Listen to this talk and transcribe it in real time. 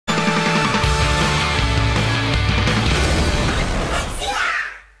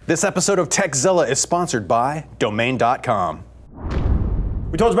This episode of Tekzilla is sponsored by Domain.com.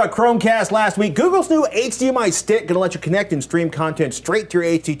 We told you about Chromecast last week. Google's new HDMI stick gonna let you connect and stream content straight to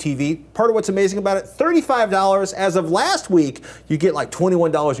your HDTV. Part of what's amazing about it, $35. As of last week, you get like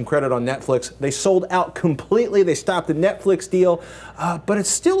 $21 in credit on Netflix. They sold out completely. They stopped the Netflix deal, but it's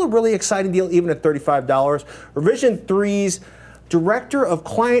still a really exciting deal even at $35. Revision 3's Director of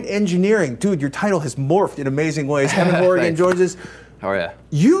Client Engineering. Dude, your title has morphed in amazing ways. Kevin Hourigan joins us. How are you?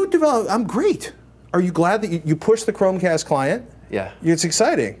 You developed, I'm great. Are you glad that you pushed the Chromecast client? Yeah. It's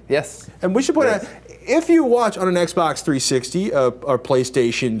exciting. Yes. And we should point out, if you watch on an Xbox 360, or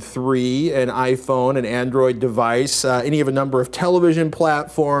PlayStation 3, an iPhone, an Android device, any of a number of television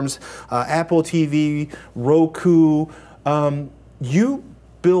platforms, Apple TV, Roku, you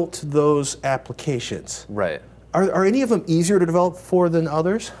built those applications. Right. Are any of them easier to develop for than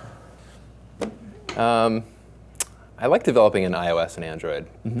others? I like developing in iOS and Android,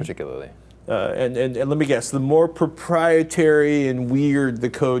 particularly. And let me guess, the more proprietary and weird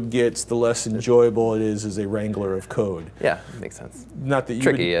the code gets, the less enjoyable it is as a wrangler of code. Yeah, makes sense. Not that you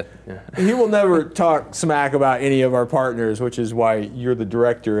Tricky, would, yeah. He will never talk smack about any of our partners, which is why you're the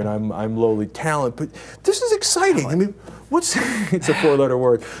director and I'm lowly talent. But this is exciting. I mean, what's it's a four-letter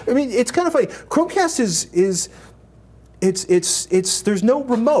word. I mean, it's kind of funny. Chromecast there's no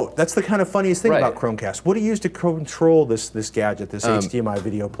remote. That's the kind of funniest thing about Chromecast. What do you use to control this gadget, this HDMI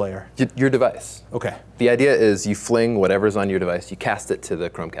video player? Your device. Okay. The idea is you fling whatever's on your device, you cast it to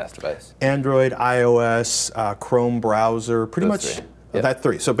the Chromecast device. Android, iOS, Chrome browser, pretty much. Three. Yep. That's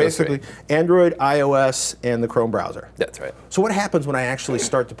three. So basically, Android, iOS, and the Chrome browser. That's right. So what happens when I actually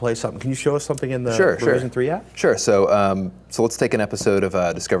start to play something? Can you show us something in the Revision 3 app? Sure. So, so let's take an episode of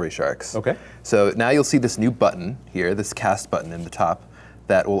Discovery Sharks. Okay. So now you'll see this new button here, this cast button in the top,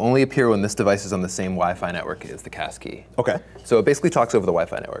 that will only appear when this device is on the same Wi-Fi network as the cast key. Okay. So it basically talks over the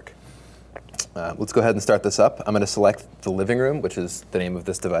Wi-Fi network. Let's go ahead and start this up. I'm going to select the living room, which is the name of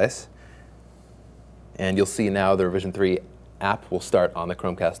this device. And you'll see now the Revision 3 app will start on the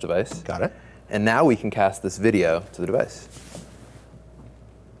Chromecast device. Got it. And now we can cast this video to the device.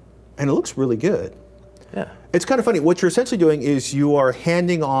 And it looks really good. Yeah. It's kind of funny. What you're essentially doing is you are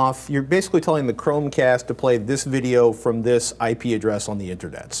handing off, you're basically telling the Chromecast to play this video from this IP address on the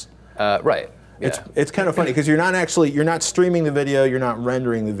internets. Right. Yeah. It's kind of funny because you're not streaming the video, you're not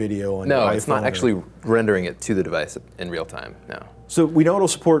rendering the video on your iPhone. No, it's not actually rendering it to the device in real time, no. So we know it'll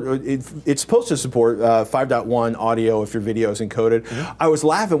support, it's supposed to support 5.1 audio if your video is encoded. I was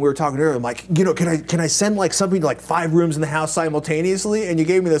laughing, we were talking earlier, I'm like, you know, can I send like something to like 5 rooms in the house simultaneously? And you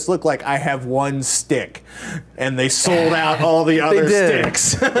gave me this look like I have one stick. And they sold out all the other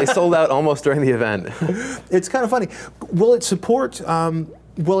sticks. They sold out almost during the event. It's kind of funny. Will it support,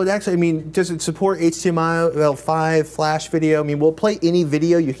 will it actually, I mean, does it support HTML5 Flash video? I mean, will it play any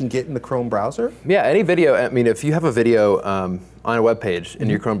video you can get in the Chrome browser? Yeah, any video. I mean, if you have a video on a web page in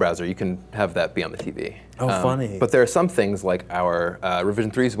your Chrome browser, you can have that be on the TV. Oh, funny. But there are some things like our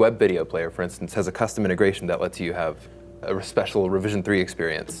Revision 3's web video player, for instance, has a custom integration that lets you have a special Revision 3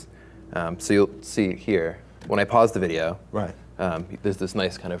 experience. So you'll see here, when I pause the video, there's this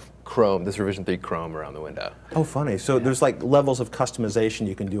nice kind of Chrome, this Revision 3 Chrome around the window. Oh, funny. So there's like levels of customization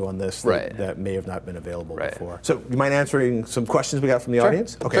you can do on this that may have not been available before. So you mind answering some questions we got from the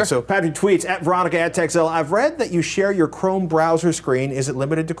audience? Okay, so Patrick tweets, @Veronica @Tekzilla, I've read that you share your Chrome browser screen. Is it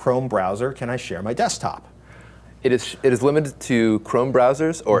limited to Chrome browser? Can I share my desktop? It is limited to Chrome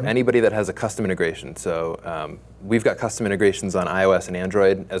browsers or anybody that has a custom integration. So we've got custom integrations on iOS and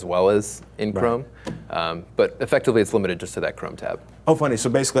Android as well as in Chrome. But effectively, it's limited just to that Chrome tab. Oh, funny. So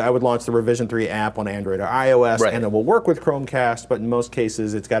basically, I would launch the Revision 3 app on Android or iOS, and it will work with Chromecast, but in most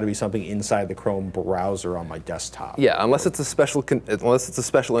cases, it's got to be something inside the Chrome browser on my desktop. Yeah, unless it's a special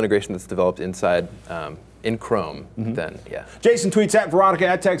integration that's developed inside in Chrome, then yeah. Jason tweets, @Veronica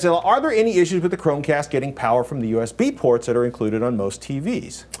 @Tekzilla, are there any issues with the Chromecast getting power from the USB ports that are included on most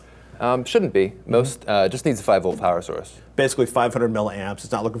TVs? Shouldn't be. Most just needs a 5-volt power source. Basically 500 milliamps.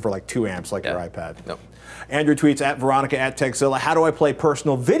 It's not looking for like 2 amps like your iPad. No. Andrew tweets, @Veronica @Tekzilla, how do I play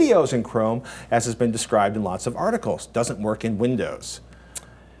personal videos in Chrome, as has been described in lots of articles? Doesn't work in Windows.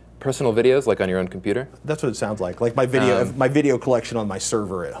 Personal videos, like on your own computer? That's what it sounds like my video collection on my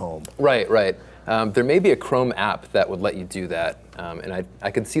server at home. Right, right. There may be a Chrome app that would let you do that, and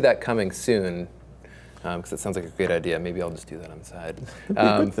I can see that coming soon. because it sounds like a great idea. Maybe I'll just do that on the side.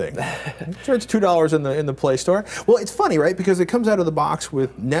 Good thing. Sure, it's $2 in the Play Store. Well, it's funny, right? Because it comes out of the box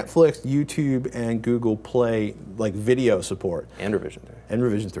with Netflix, YouTube, and Google Play like video support. And Revision 3. And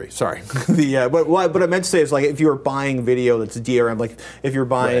Revision 3. Sorry. But what I meant to say is like if you're buying video that's DRM, like if you're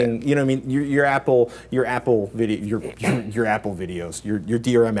buying, you know, what I mean, your Apple video, your Apple videos, your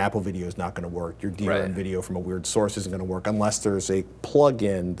DRM Apple video is not going to work. Your DRM video from a weird source isn't going to work unless there's a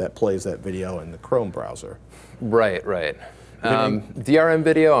plugin that plays that video in the Chrome browser. Right. DRM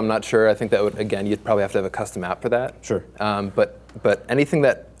video, I'm not sure. I think that would, again, you'd probably have to have a custom app for that. Sure. But anything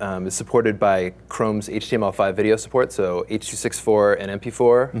that is supported by Chrome's HTML5 video support, so H.264 and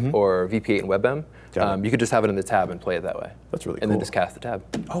MP4 or VP8 and WebM, you could just have it in the tab and play it that way. That's really cool. And then just cast the tab.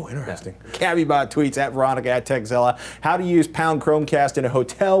 Oh, interesting. Yeah. CabbyBot tweets at Veronica at Tekzilla. How to use #Chromecast in a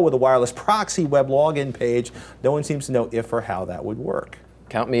hotel with a wireless proxy web login page. No one seems to know if or how that would work.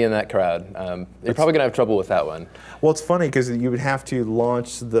 Count me in that crowd. You're probably going to have trouble with that one. Well, it's funny because you would have to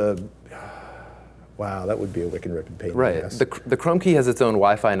launch the... Wow, that would be a wicked ripping pain. Right. The Chrome key has its own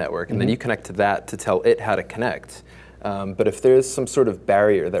Wi-Fi network, and then you connect to that to tell it how to connect. But if there's some sort of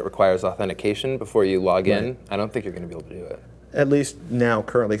barrier that requires authentication before you log in, I don't think you're going to be able to do it. At least now,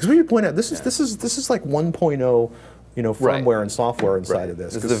 currently, because when you point out this is like 1.0, you know, firmware and software inside of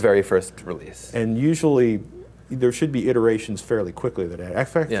this. This is the very first release. And usually, there should be iterations fairly quickly. In fact, I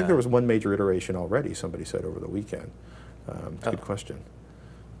think there was one major iteration already. Somebody said over the weekend. It's a good question.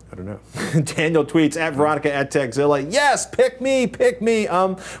 I don't know. Daniel tweets at Veronica at Tekzilla. Yes, pick me, pick me.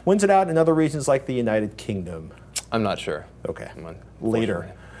 When's it out in other regions like the United Kingdom? I'm not sure. Okay.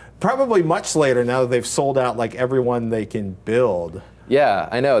 Later. Probably much later now that they've sold out like everyone they can build. Yeah,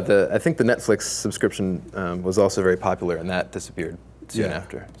 I know. I think the Netflix subscription was also very popular, and that disappeared soon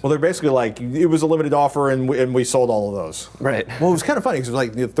after. Well, they're basically like, it was a limited offer, and we sold all of those. Right. Well, it was kind of funny because it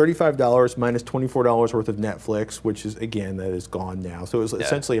was like $35 minus $24 worth of Netflix, which is, again, that is gone now. So it was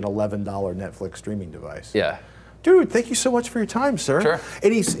essentially an $11 Netflix streaming device. Yeah. Dude, thank you so much for your time, sir. Sure.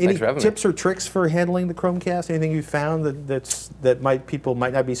 Any tips or tricks for handling the Chromecast? Anything you found that people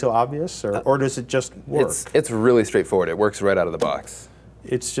might not be so obvious, or does it just work? It's really straightforward. It works right out of the box.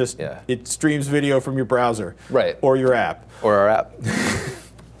 It's just it streams video from your browser, right, or your app, or our app.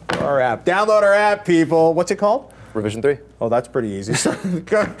 Our app. Download our app, people. What's it called? Revision 3. Oh, that's pretty easy.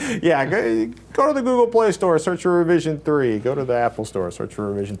 Go to the Google Play Store, search for Revision 3. Go to the Apple Store, search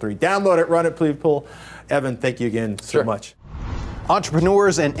for Revision 3. Download it, run it, people. Evan, thank you again so much.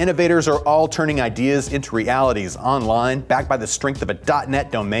 Entrepreneurs and innovators are all turning ideas into realities online, backed by the strength of a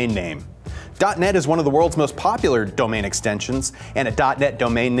 .NET domain name. .NET is one of the world's most popular domain extensions, and a .NET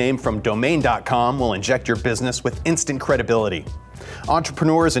domain name from domain.com will inject your business with instant credibility.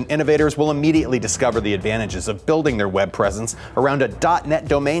 Entrepreneurs and innovators will immediately discover the advantages of building their web presence around a .NET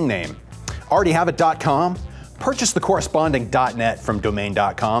domain name. Already have a .com? Purchase the corresponding .NET from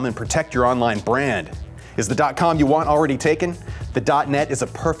domain.com and protect your online brand. Is the .com you want already taken? The .NET is a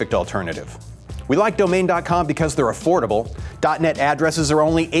perfect alternative. We like domain.com because they're affordable. .NET addresses are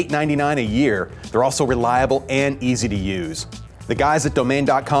only $8.99 a year. They're also reliable and easy to use. The guys at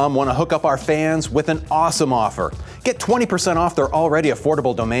domain.com want to hook up our fans with an awesome offer. Get 20% off their already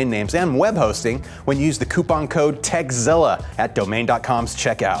affordable domain names and web hosting when you use the coupon code Tekzilla at domain.com's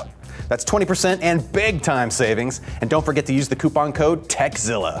checkout. That's 20% and big time savings. And don't forget to use the coupon code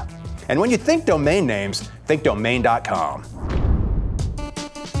Tekzilla. And when you think domain names, think domain.com.